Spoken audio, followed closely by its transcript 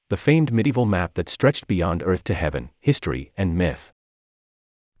the famed medieval map that stretched beyond earth to heaven, history, and myth.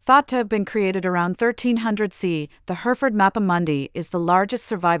 Thought to have been created around 1300 CE, the Hereford Mappa Mundi is the largest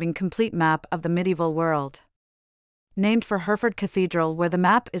surviving complete map of the medieval world. Named for Hereford Cathedral, where the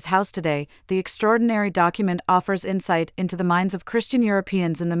map is housed today, the extraordinary document offers insight into the minds of Christian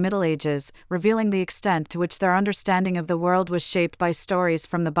Europeans in the Middle Ages, revealing the extent to which their understanding of the world was shaped by stories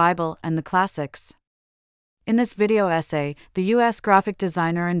from the Bible and the classics. In this video essay, the U.S. graphic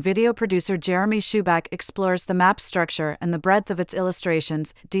designer and video producer Jeremy Schuback explores the map's structure and the breadth of its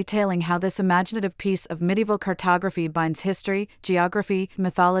illustrations, detailing how this imaginative piece of medieval cartography binds history, geography,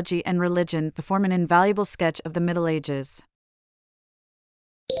 mythology, and religion to form an invaluable sketch of the Middle Ages.